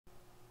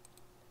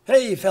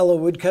Hey fellow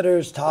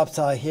woodcutters,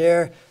 Topsaw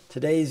here.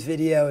 Today's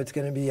video, it's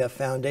going to be a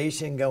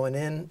foundation going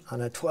in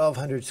on a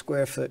 1,200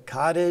 square foot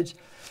cottage.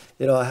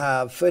 It'll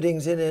have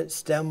footings in it,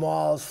 stem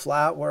walls,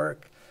 flat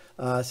work,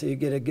 so you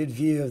get a good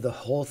view of the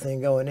whole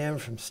thing going in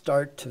from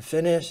start to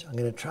finish. I'm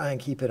going to try and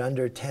keep it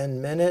under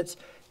 10 minutes.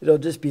 It'll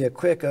just be a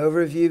quick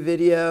overview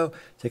video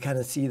to kind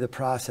of see the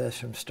process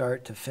from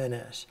start to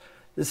finish.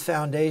 This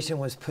foundation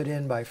was put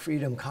in by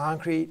Freedom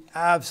Concrete,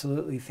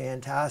 absolutely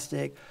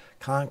fantastic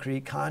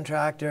concrete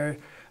contractor.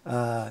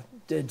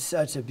 Did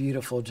such a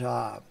beautiful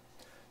job.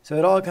 So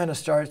it all kind of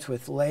starts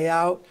with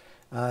layout.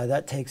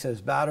 That takes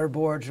those batter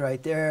boards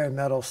right there,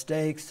 metal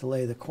stakes to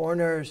lay the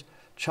corners,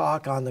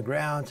 chalk on the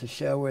ground to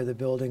show where the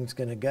building's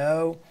going to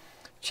go,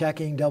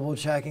 checking, double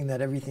checking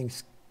that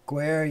everything's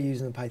square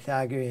using the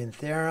Pythagorean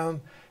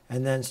theorem,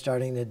 and then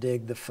starting to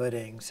dig the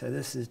footings. So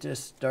this is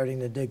just starting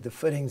to dig the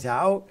footings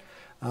out,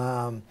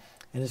 and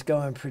it's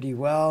going pretty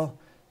well.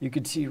 You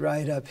could see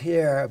right up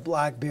here, a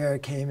black bear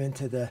came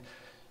into the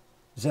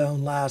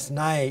zone last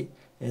night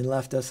and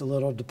left us a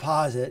little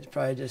deposit,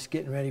 probably just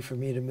getting ready for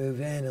me to move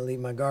in and leave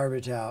my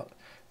garbage out.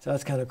 So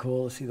that's kind of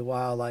cool to see the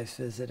wildlife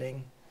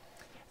visiting.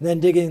 And then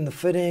digging the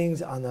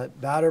footings on the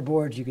batter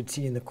boards, you could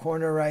see in the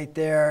corner right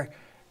there.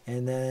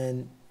 And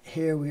then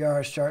here we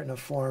are starting to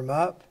form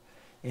up,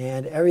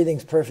 and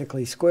everything's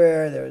perfectly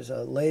square. There's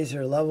a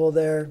laser level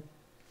there.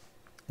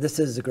 This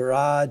is the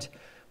garage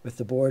with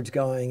the boards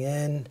going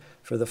in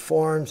for the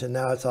forms, and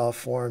now it's all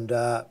formed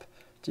up.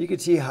 So you can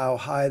see how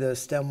high those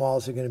stem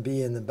walls are going to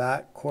be in the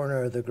back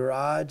corner of the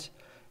garage.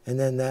 And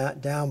then that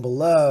down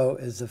below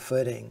is the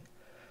footing.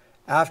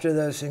 After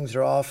those things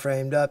are all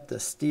framed up, the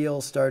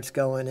steel starts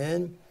going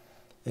in.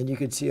 And you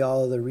can see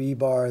all of the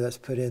rebar that's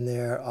put in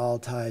there all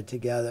tied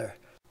together.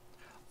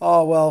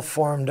 All well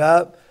formed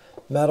up.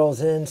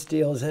 Metal's in,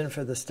 steel's in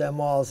for the stem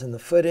walls and the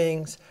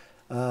footings.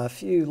 A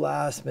few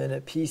last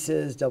minute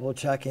pieces, double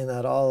checking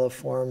that all the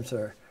forms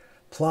are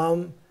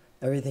plumb.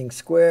 Everything's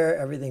square,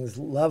 everything's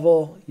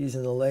level,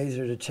 using the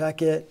laser to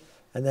check it.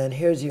 And then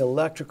here's the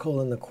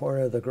electrical in the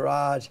corner of the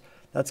garage.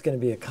 That's going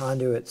to be a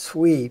conduit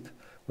sweep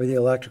where the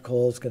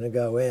electrical is going to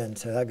go in.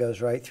 So that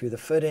goes right through the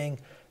footing.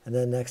 And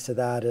then next to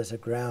that is a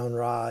ground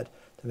rod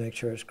to make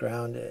sure it's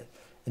grounded.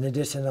 In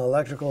addition to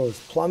electrical is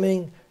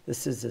plumbing.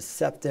 This is the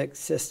septic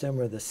system,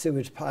 or the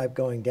sewage pipe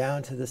going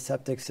down to the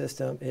septic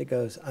system. It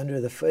goes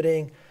under the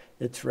footing.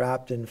 It's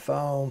wrapped in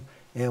foam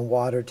and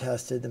water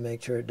tested to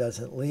make sure it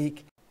doesn't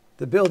leak.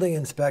 The building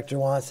inspector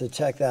wants to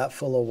check that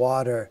full of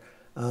water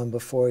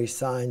before he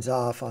signs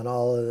off on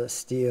all of the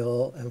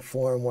steel and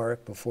form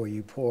work before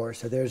you pour.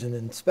 So there's an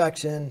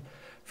inspection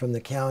from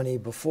the county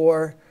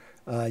before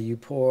you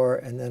pour,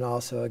 and then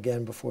also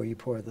again before you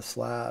pour the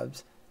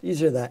slabs.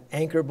 These are the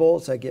anchor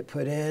bolts that get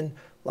put in.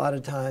 A lot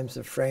of times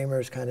the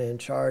framer's kind of in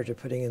charge of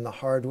putting in the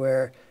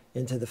hardware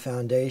into the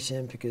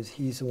foundation, because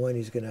he's the one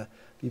who's going to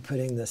be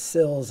putting the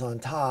sills on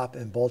top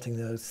and bolting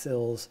those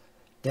sills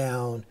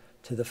down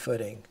to the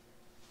footing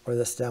or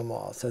the stem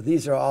wall. So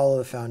these are all of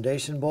the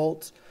foundation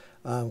bolts.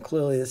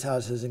 Clearly this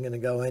house isn't going to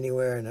go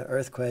anywhere in an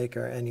earthquake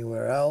or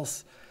anywhere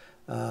else.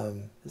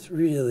 It's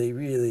really,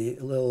 really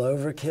a little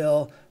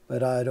overkill,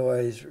 but I'd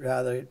always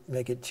rather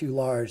make it too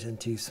large than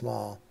too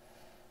small.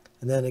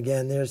 And then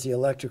again, there's the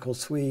electrical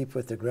sweep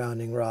with the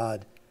grounding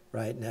rod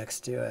right next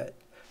to it.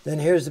 Then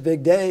here's the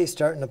big day,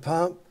 starting to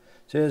pump.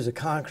 So there's a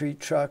concrete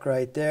truck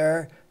right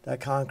there.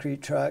 That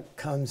concrete truck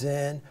comes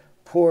in,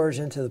 pours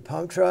into the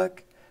pump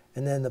truck,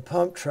 and then the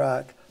pump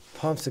truck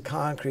pumps the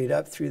concrete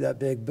up through that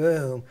big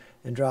boom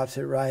and drops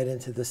it right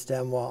into the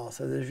stem wall.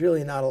 So there's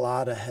really not a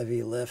lot of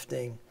heavy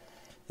lifting.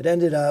 It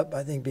ended up,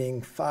 I think,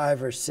 being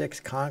 5 or 6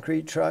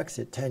 concrete trucks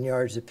at 10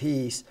 yards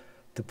apiece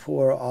to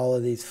pour all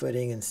of these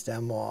footing and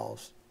stem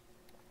walls.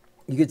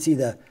 You could see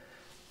the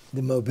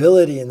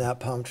mobility in that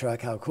pump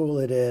truck, how cool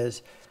it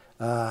is,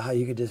 how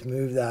you could just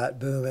move that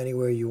boom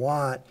anywhere you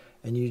want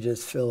and you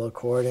just fill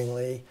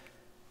accordingly.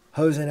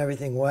 Hosing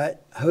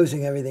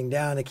everything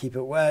down to keep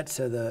it wet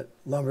so the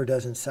lumber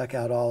doesn't suck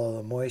out all of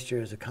the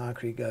moisture as the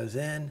concrete goes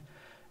in.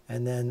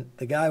 And then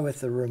the guy with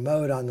the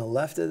remote on the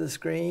left of the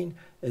screen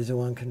is the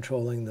one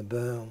controlling the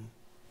boom.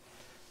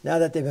 Now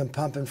that they've been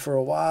pumping for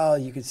a while,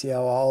 you can see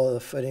how all of the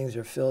footings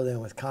are filled in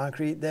with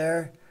concrete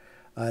there.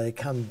 They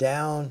come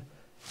down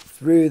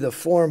through the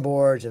form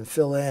boards and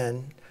fill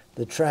in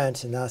the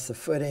trench, and that's the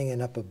footing,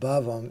 and up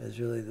above them is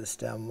really the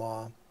stem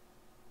wall.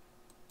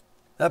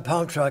 That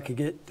pump truck could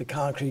get the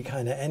concrete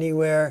kind of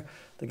anywhere.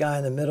 The guy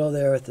in the middle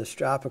there with the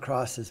strap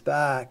across his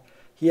back,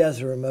 he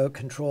has a remote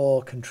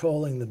control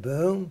controlling the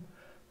boom.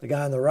 The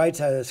guy on the right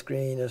side of the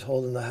screen is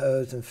holding the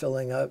hose and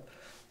filling up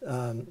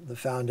the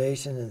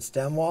foundation and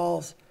stem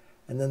walls.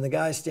 And then the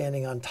guy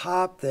standing on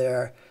top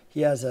there,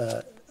 he has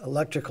a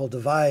electrical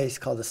device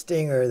called a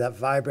stinger that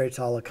vibrates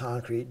all the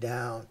concrete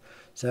down.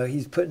 So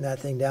he's putting that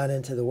thing down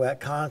into the wet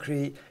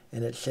concrete,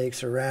 and it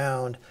shakes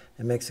around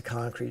and makes the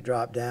concrete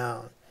drop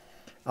down.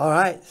 All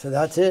right, so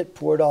that's it.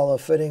 Poured all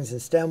the footings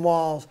and stem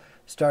walls,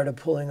 started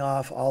pulling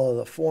off all of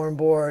the form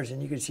boards,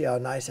 and you can see how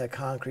nice that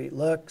concrete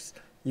looks.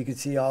 You can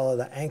see all of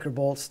the anchor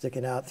bolts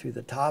sticking out through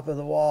the top of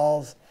the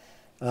walls.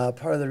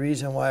 Part of the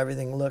reason why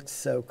everything looked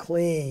so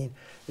clean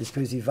is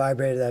because he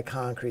vibrated that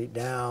concrete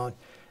down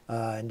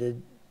and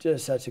did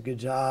just such a good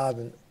job,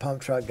 and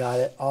pump truck got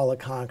it all the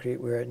concrete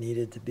where it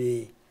needed to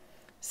be.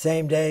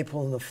 Same day,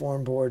 pulling the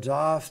form boards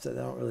off so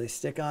they don't really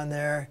stick on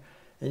there,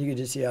 and you can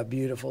just see how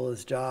beautiful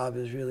this job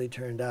has really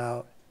turned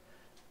out.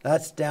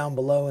 That's down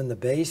below in the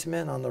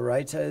basement on the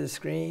right side of the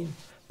screen,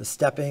 the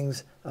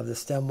steppings of the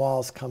stem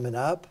walls coming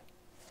up.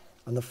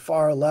 On the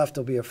far left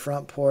will be a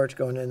front porch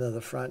going into the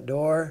front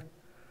door,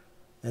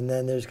 and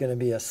then there's going to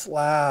be a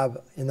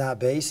slab in that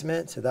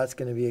basement, so that's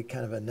going to be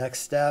kind of a next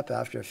step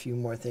after a few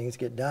more things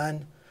get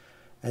done.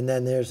 And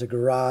then there's a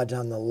garage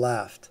on the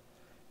left.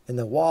 In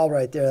the wall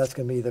right there, that's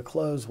going to be the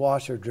closed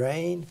washer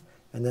drain,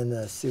 and then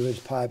the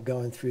sewage pipe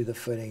going through the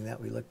footing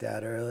that we looked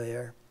at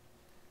earlier.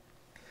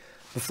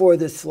 Before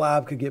this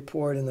slab could get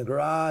poured in the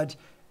garage,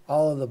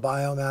 all of the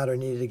biomatter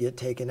needed to get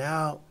taken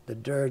out, the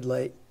dirt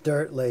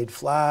laid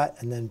flat,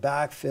 and then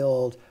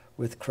backfilled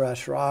with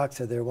crushed rock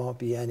so there won't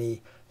be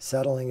any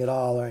settling at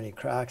all or any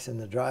cracks in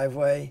the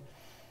driveway.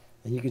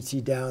 And you can see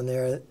down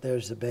there,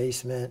 there's the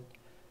basement.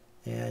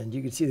 And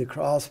you can see the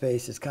crawl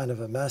space is kind of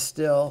a mess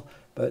still,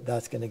 but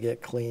that's going to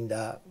get cleaned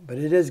up. But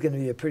it is going to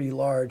be a pretty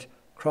large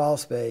crawl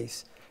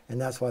space,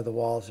 and that's why the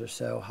walls are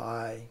so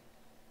high.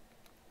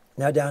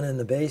 Now down in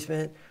the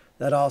basement,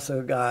 that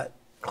also got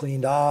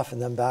cleaned off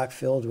and then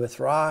backfilled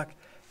with rock.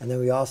 And then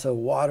we also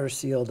water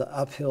sealed the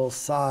uphill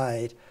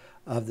side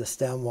of the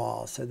stem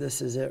wall. So this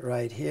is it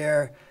right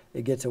here.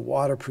 It gets a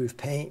waterproof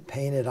paint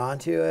painted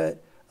onto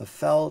it, a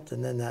felt,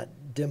 and then that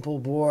dimple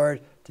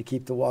board to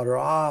keep the water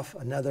off,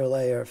 another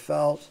layer of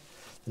felt,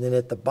 and then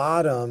at the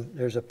bottom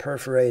there's a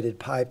perforated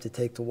pipe to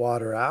take the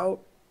water out,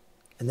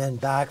 and then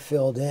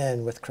backfilled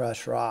in with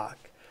crushed rock.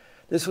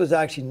 This was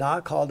actually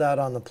not called out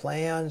on the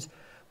plans,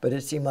 but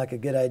it seemed like a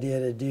good idea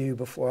to do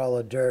before all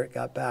the dirt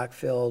got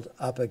backfilled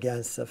up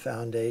against the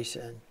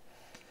foundation.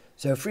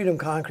 So Freedom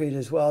Concrete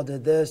as well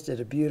did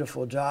a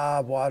beautiful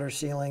job water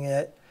sealing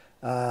it.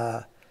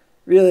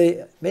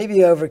 Really, maybe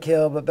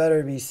overkill, but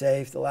better to be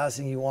safe. The last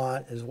thing you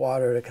want is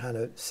water to kind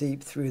of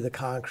seep through the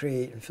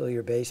concrete and fill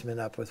your basement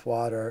up with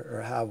water,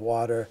 or have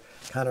water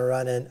kind of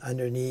running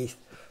underneath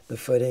the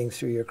footings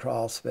through your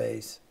crawl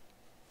space.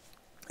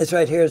 This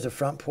right here is the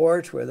front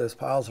porch where those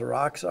piles of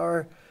rocks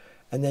are.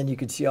 And then you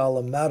can see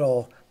all the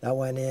metal that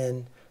went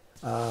in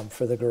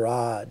for the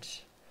garage.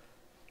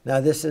 Now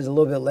this is a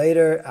little bit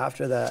later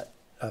after that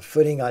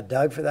footing got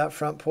dug for that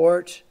front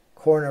porch.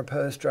 Corner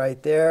post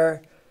right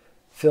there,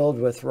 filled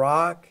with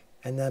rock,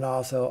 and then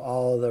also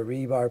all of the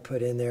rebar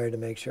put in there to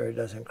make sure it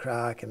doesn't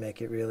crack and make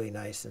it really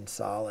nice and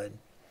solid.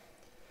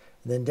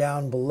 And then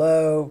down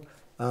below,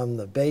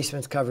 the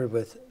basement's covered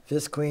with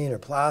visqueen or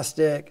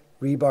plastic.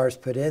 Rebar's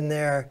put in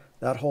there.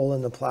 That hole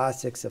in the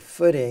plastic's a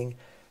footing,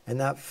 and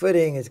that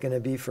footing is going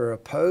to be for a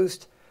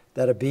post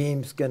that a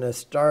beam's going to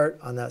start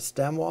on that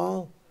stem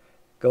wall,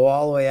 go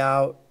all the way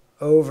out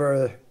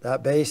over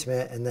that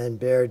basement, and then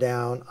bear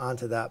down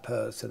onto that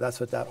post. So that's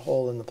what that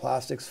hole in the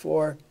plastic's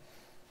for.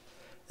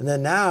 And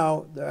then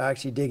now they're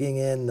actually digging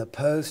in the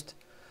post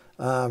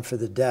for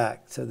the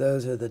deck. So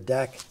those are the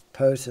deck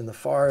posts in the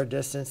far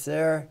distance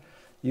there,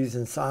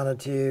 using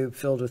sonotube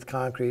filled with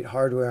concrete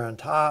hardware on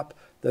top.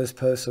 Those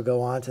posts will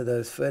go onto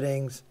those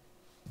footings,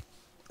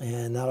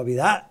 and that'll be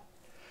that.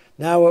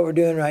 Now what we're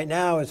doing right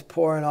now is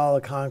pouring all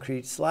the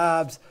concrete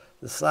slabs.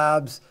 The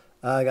slabs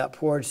got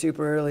poured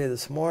super early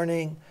this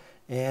morning,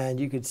 and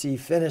you could see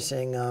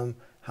finishing them,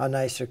 how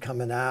nice they're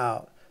coming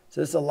out.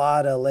 So it's a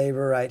lot of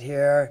labor right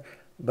here,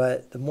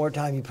 but the more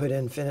time you put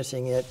in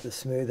finishing it, the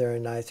smoother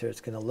and nicer it's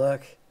going to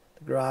look.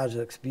 The garage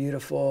looks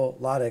beautiful.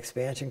 A lot of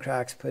expansion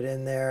cracks put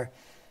in there.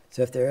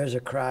 So if there is a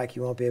crack,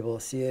 you won't be able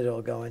to see it.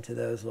 It'll go into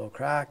those little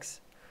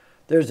cracks.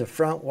 There's a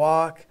front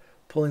walk,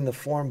 pulling the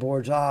form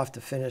boards off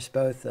to finish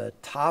both the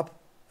top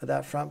of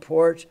that front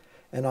porch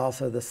and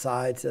also the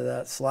sides of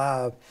that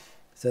slab,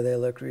 so they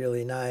look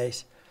really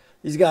nice.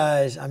 These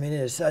guys, I mean,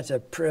 it is such a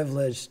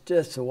privilege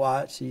just to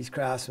watch these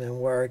craftsmen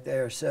work. They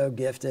are so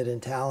gifted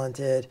and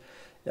talented.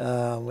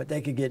 What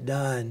they could get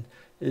done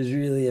is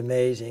really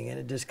amazing, and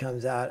it just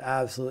comes out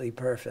absolutely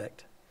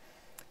perfect.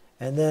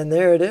 And then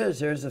there it is.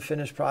 There's the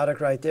finished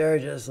product right there,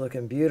 just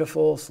looking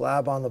beautiful.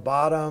 Slab on the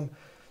bottom,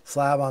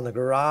 slab on the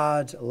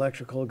garage,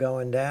 electrical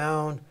going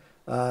down.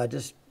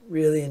 Just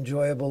really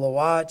enjoyable to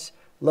watch.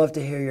 Love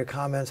to hear your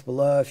comments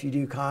below. If you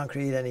do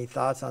concrete, any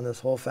thoughts on this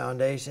whole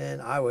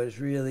foundation? I was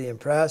really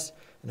impressed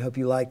and hope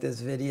you liked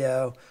this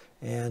video,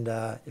 and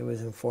it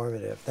was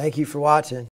informative. Thank you for watching.